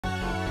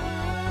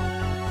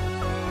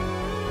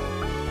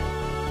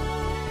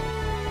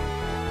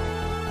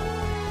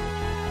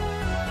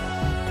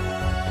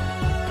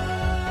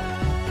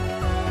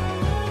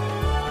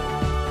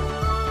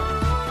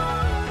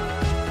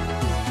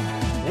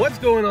What's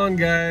going on,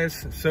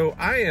 guys? So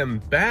I am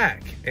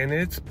back, and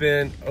it's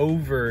been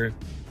over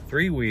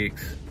 3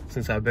 weeks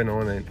since I've been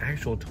on an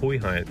actual toy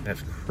hunt.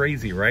 That's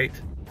crazy, right?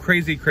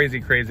 Crazy.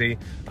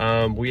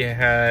 We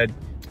had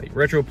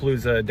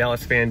Retropalooza,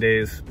 Dallas Fan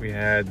Days. We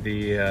had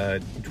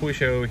the toy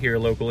show here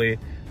locally.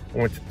 I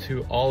went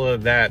to all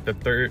of that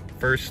the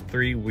first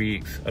 3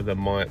 weeks of the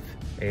month,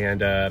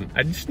 and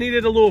I just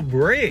needed a little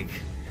break.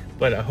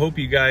 But I hope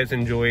you guys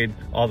enjoyed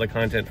all the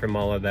content from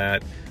all of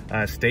that.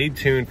 Stay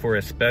tuned for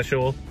a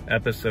special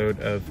episode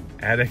of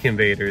Attic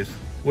Invaders,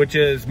 which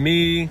is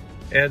me,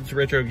 Ed's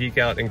Retro Geek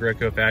Out, and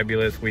Greco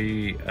Fabulous.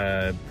 We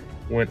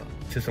went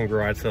to some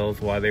garage sales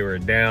while they were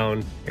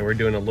down, and we're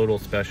doing a little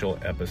special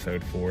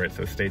episode for it.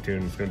 So stay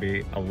tuned, it's gonna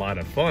be a lot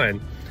of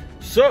fun.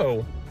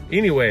 So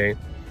anyway,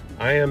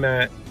 I am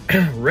at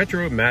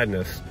Retro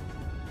Madness.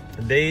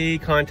 They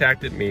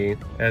contacted me,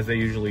 as they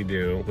usually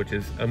do, which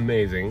is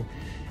amazing.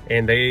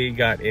 And they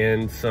got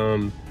in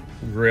some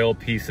GRAIL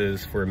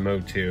pieces for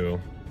MOTU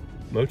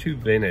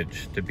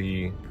Vintage, to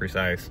be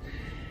precise.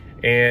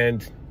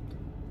 And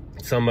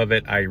some of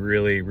it I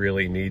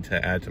really need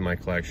to add to my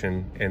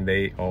collection, and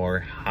they are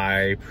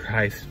high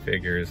priced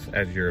figures,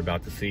 as you're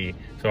about to see.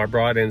 So I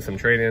brought in some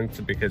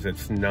trade-ins because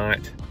it's not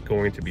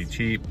going to be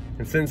cheap.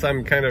 And since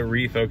I'm kind of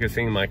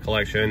refocusing my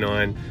collection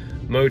on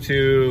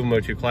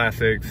MOTU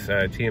Classics,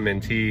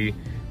 TMNT,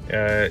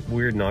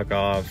 weird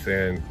knockoffs,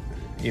 and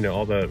you know,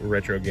 all the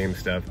retro game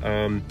stuff,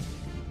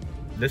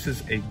 this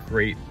is a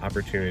great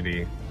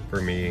opportunity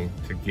for me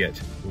to get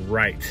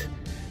right.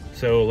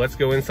 So let's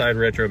go inside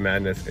Retro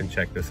Madness and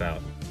check this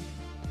out.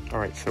 All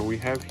right, so we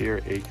have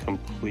here a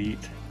complete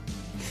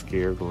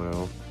scare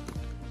glow.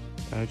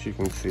 As you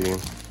can see, you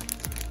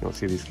don't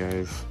see these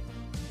guys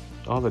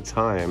all the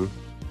time,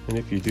 and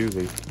if you do,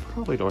 they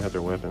probably don't have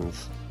their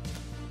weapons.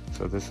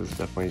 So this is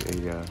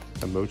definitely a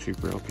MOTU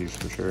GRAIL piece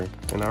for sure.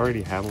 And I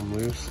already have them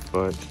loose,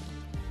 but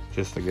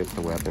just to get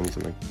the weapons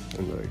in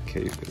the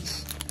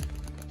case,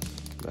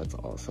 that's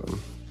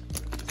awesome.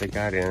 They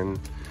got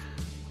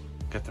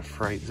the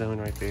fright zone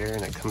right there,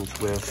 and it comes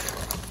with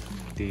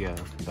the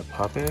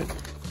puppet.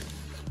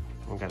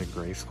 We got a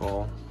gray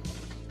skull,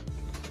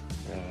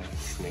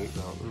 snake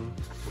mountain,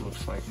 it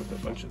looks like, with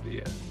a bunch of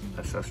the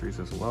accessories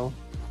as well.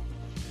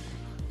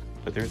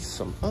 But there's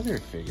some other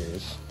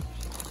figures.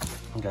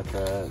 We got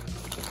the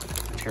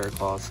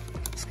Terraclaw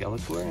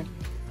Skeletor,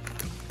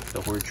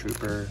 the Horde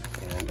Trooper,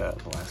 and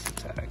Blast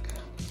Attack.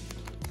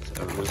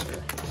 So those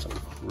are some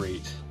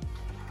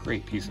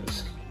great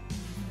pieces.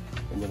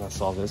 And then I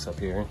saw this up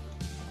here.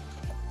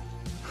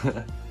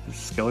 The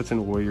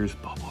Skeleton Warriors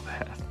Bubble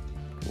Bath,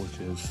 which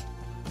is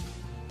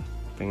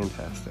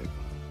fantastic.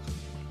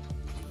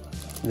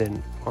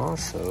 Then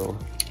also,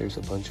 there's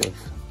a bunch of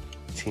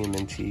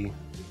TMNT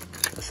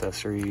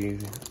accessory,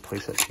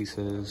 playset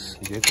pieces,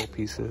 vehicle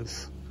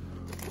pieces,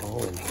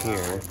 all in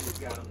here.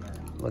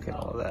 Look at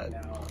all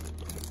that.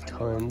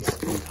 Tons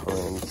and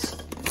tons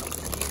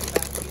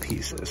of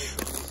pieces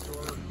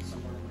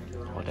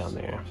all down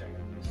there.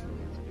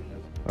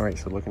 All right,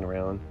 so looking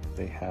around,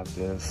 they have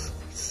this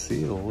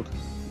sealed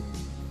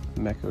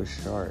Mecha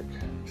Shark,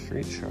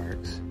 Street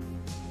Sharks,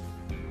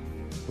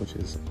 which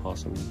is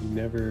awesome. You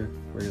never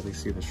rarely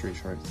see the Street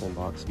Sharks in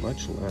box,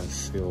 much less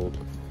sealed.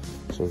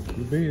 So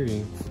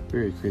very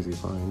crazy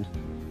find.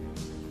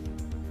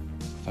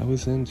 If I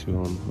was into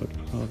them, I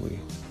would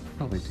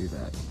probably do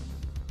that.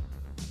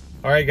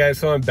 All right, guys,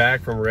 so I'm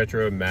back from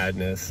Retro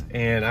Madness,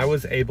 and I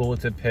was able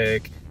to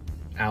pick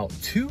out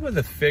 2 of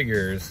the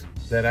figures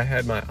that I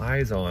had my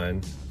eyes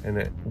on,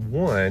 and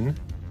one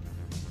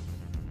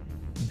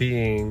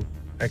being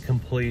a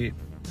complete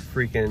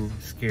freaking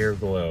scare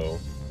glow.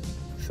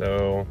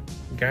 So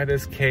got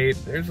his cape,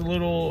 there's a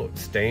little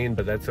stain,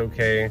 but that's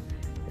okay.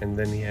 And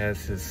then he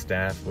has his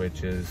staff,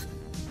 which is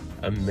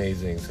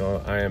amazing.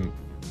 So I am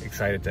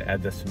excited to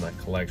add this to my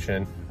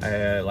collection.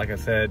 Like I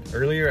said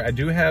earlier, I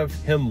do have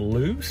him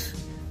loose,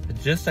 but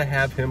just to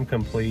have him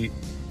complete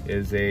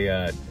is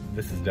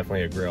this is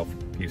definitely a GRAIL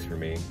piece for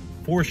me,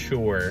 for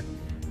sure.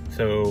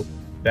 So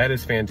that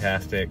is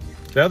fantastic.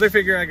 The other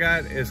figure I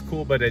got is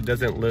cool, but it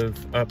doesn't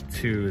live up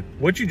to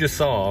what you just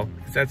saw,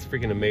 because that's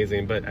freaking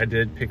amazing. But I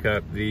did pick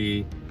up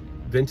the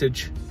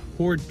Vintage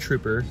Horde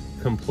Trooper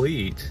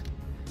complete.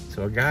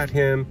 So I got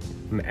him,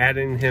 I'm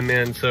adding him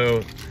in.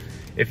 So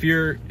if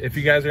you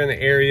guys are in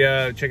the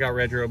area, check out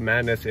Retro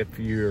Madness if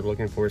you're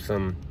looking for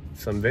some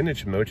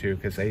vintage MOTU,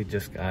 because they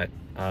just got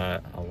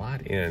a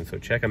lot in. So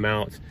check them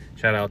out.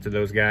 Shout out to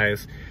those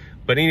guys.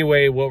 But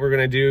anyway, what we're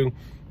gonna do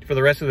for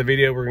the rest of the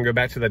video, we're gonna go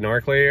back to the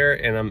NARC layer,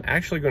 and I'm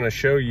actually gonna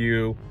show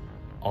you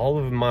all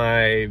of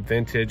my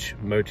vintage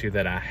MOTU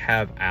that I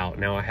have out.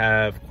 Now I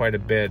have quite a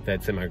bit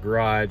that's in my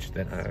garage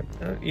that,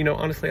 you know,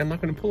 honestly, I'm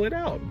not gonna pull it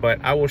out, but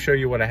I will show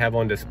you what I have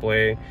on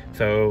display.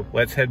 So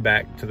let's head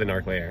back to the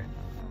NARC layer.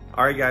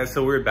 All right, guys,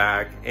 so we're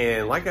back,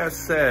 and like I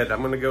said,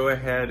 I'm gonna go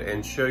ahead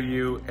and show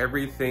you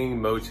everything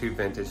MOTU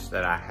Vintage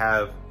that I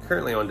have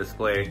currently on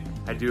display.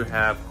 I do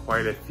have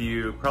quite a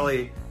few,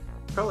 probably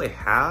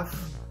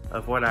half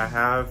of what I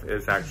have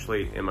is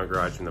actually in my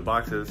garage in the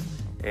boxes,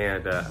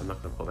 and I'm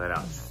not gonna pull that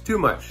out. It's too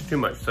much.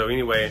 So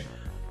anyway,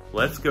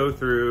 let's go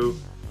through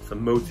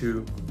some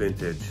MOTU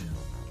Vintage.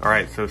 All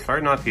right, so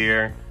starting off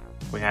here,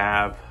 we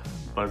have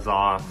Buzz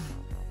Off,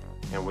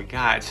 and we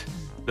got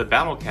the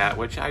Battle Cat,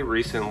 which I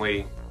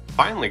recently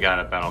finally got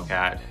a Battle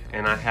Cat,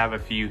 and I have a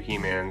few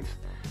He-Mans.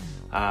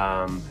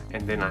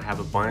 And then I have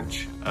a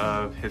bunch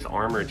of his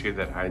armor too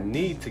that I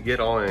need to get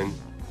on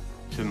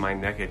to my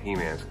naked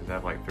He-Mans, because I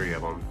have like 3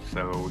 of them.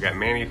 So we got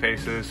Manny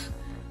Faces,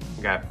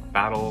 we got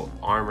Battle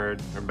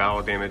Armored or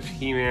Battle Damaged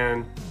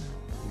He-Man,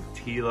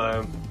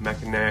 Tila,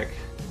 Mechanic.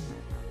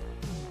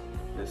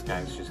 This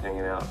guy's just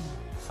hanging out.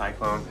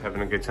 Cyclone,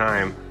 having a good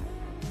time.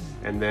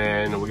 And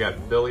then we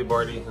got Billy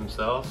Barty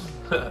himself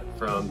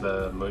from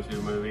the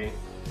MOTU movie.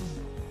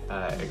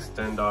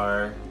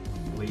 Extendar,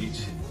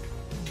 Leech,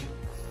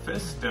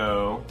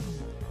 Fisto,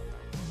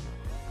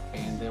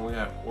 and then we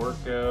got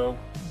Orko,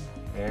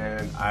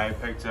 and I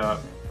picked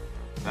up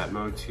that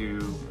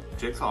MOTU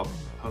jigsaw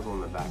puzzle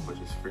in the back, which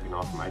is freaking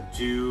awesome. I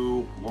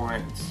do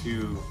want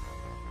to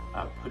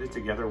put it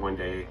together one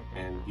day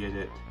and get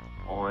it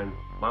on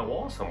my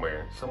wall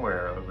somewhere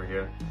over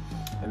here.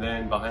 And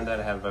then behind that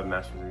I have a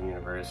Masters of the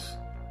Universe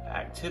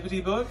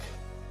activity book,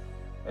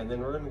 and then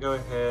we're gonna go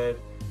ahead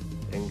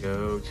and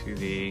go to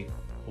the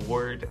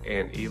Horde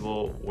and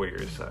Evil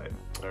Warriors side.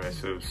 All right,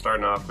 so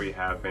starting off, we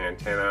have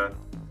Antenna,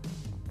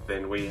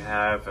 then we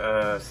have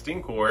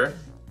Stinkor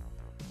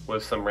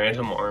with some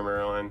random armor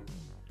on,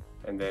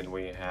 and then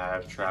we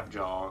have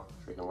Trapjaw,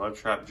 freaking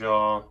love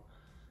Trapjaw,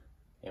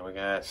 and we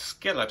got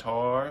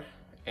Skeletor,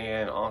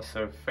 and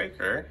also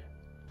Faker,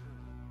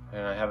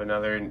 and I have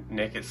another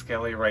Naked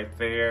Skelly right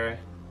there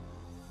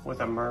with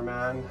a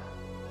merman,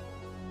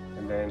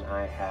 and then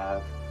I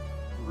have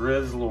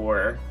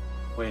Grizzlor,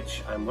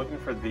 which I'm looking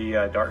for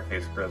the Dark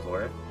Face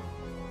Grizzlor.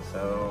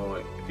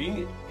 So if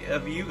any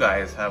of you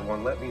guys have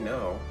one, let me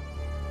know.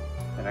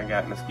 And I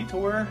got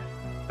Mosquitor,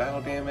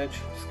 Battle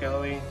Damage,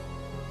 Skelly,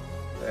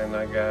 and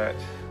I got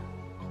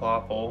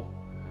Clopple,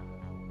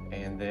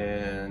 and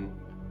then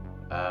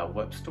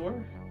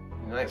Whipstor,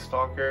 Night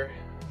Stalker,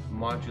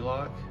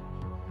 Modulok.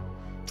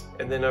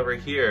 And then over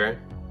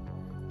here,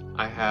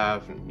 I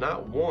have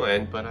not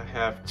one, but I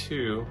have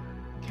 2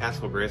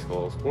 Castle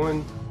Grayskulls.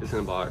 One is in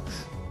a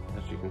box,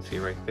 as you can see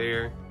right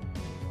there.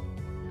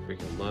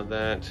 Freaking love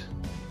that.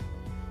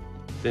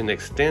 Then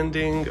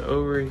extending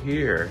over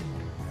here,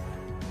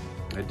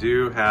 I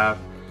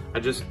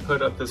just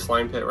put up this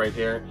slime pit right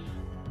here,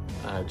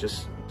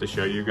 just to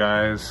show you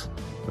guys,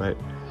 but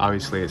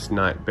obviously it's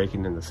not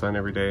baking in the sun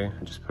every day.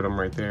 I just put them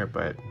right there,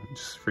 but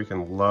just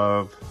freaking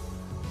love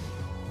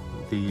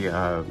the,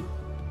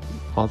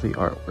 all the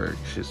artwork.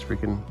 It's just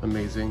freaking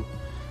amazing.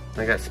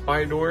 And I got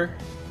Spydor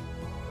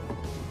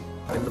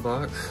in the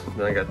box.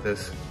 Then I got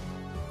this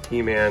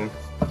He-Man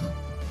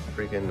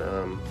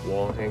freaking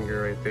wall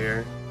hanger right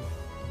there.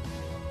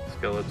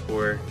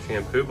 Skeletor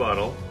shampoo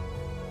bottle.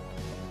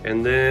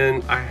 And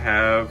then I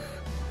have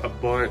a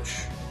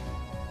bunch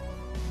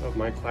of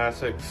my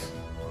classics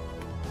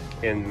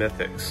and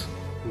mythics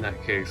in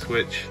that case,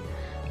 which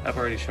I've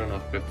already shown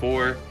off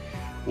before.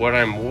 What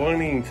I'm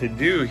wanting to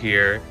do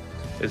here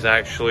is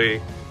actually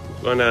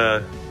we're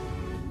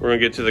gonna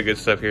get to the good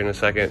stuff here in a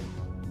second,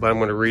 but I'm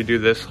gonna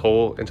redo this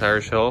whole entire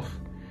shelf,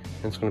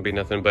 and it's gonna be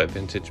nothing but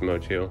vintage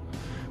MOTU.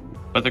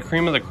 But the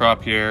cream of the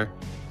crop here,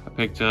 I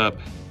picked up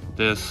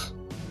this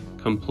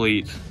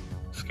complete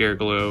Scare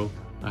Glue.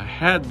 I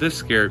had this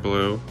Scare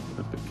Glue,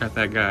 I got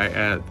that guy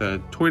at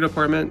the toy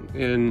department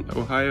in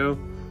Ohio,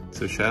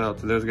 so shout out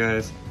to those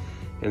guys.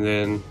 And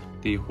then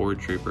the Horde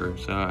Trooper,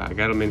 so I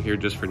got them in here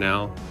just for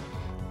now,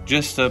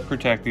 just to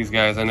protect these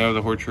guys. I know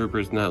the Horde Trooper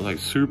is not like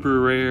super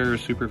rare or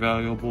super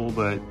valuable,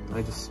 but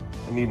I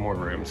need more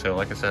room. So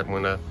like I said, I'm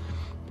gonna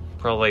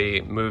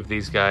probably move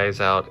these guys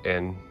out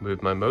and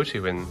move my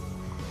MOTU in.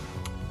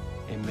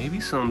 And maybe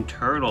some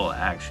turtle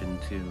action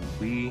too.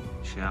 We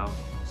shall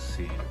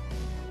see.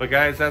 But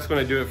guys, that's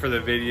going to do it for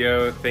the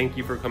video. Thank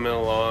you for coming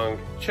along,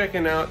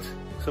 checking out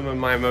some of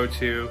my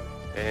MOTU,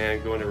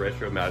 and going to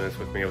Retro Madness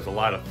with me. It was a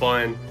lot of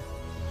fun.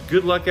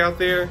 Good luck out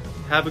there.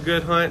 Have a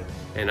good hunt,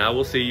 and I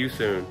will see you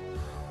soon.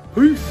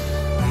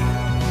 Peace.